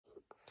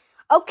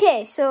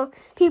Okay, so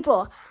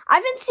people,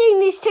 I've been seeing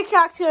these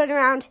TikToks going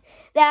around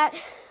that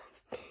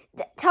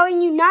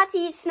telling you not to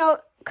eat snow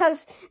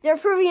because they're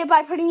proving it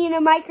by putting it in a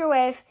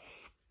microwave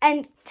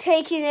and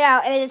taking it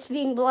out and it's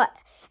being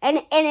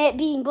and it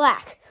being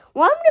black.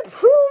 Well, I'm gonna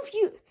prove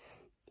you,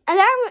 and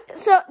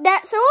so all of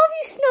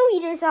you snow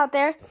eaters out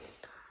there,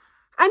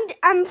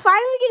 I'm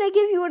finally gonna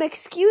give you an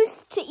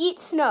excuse to eat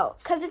snow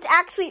because it's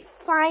actually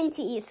fine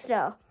to eat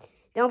snow.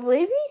 Don't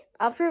believe me?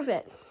 I'll prove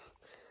it.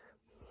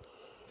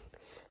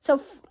 So,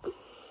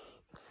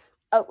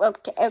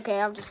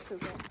 okay, I'll just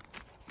prove it.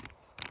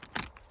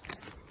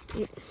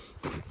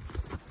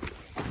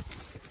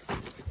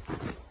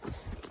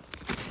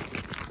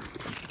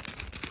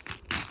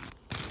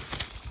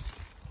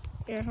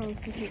 Here, hold on a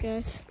second,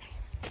 guys.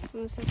 Hold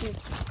on a second.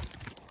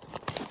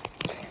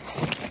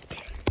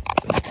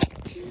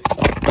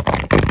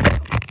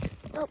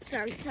 Oh,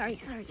 sorry,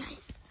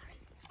 guys.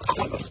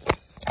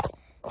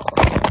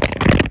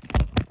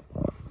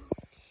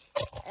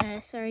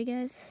 Sorry,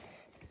 guys.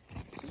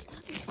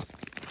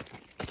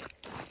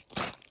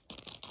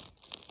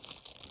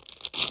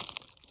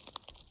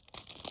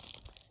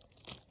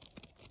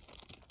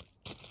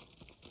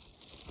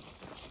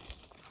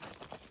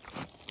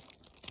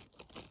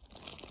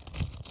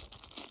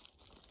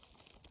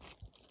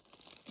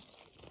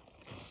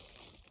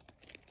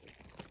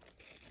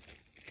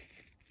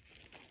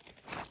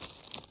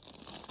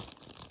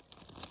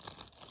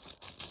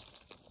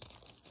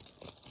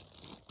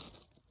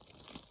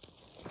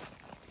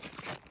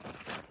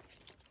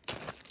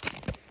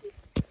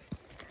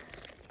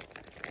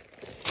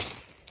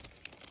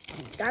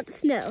 Got the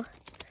snow.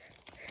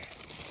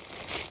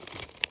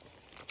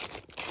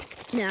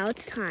 Now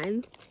it's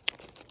time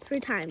for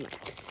time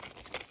lapse.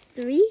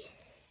 3,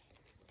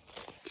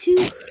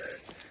 2,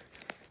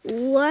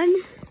 1,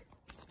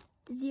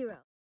 0.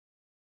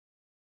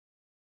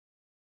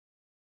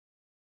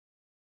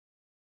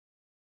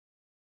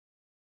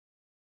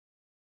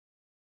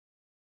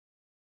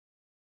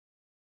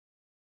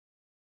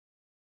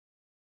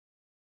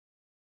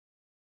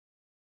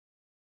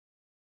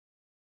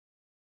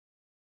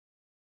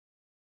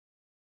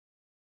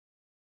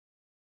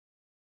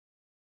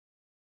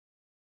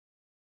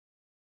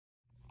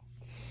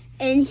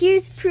 And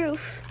here's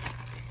proof,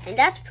 and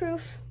that's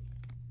proof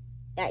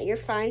that you're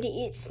fine to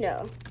eat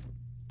snow.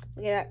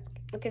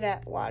 Look at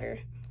that water.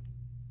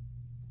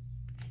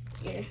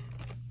 Here.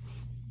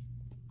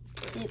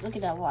 Look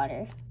at that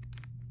water.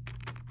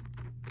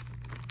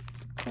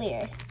 It's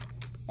clear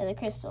as a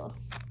crystal.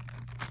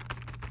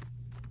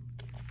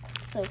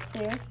 So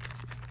clear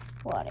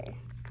water.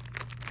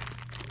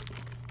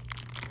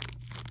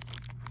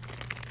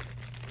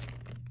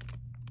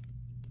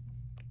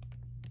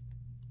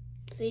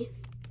 See?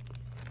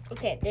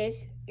 Okay,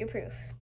 there's your proof.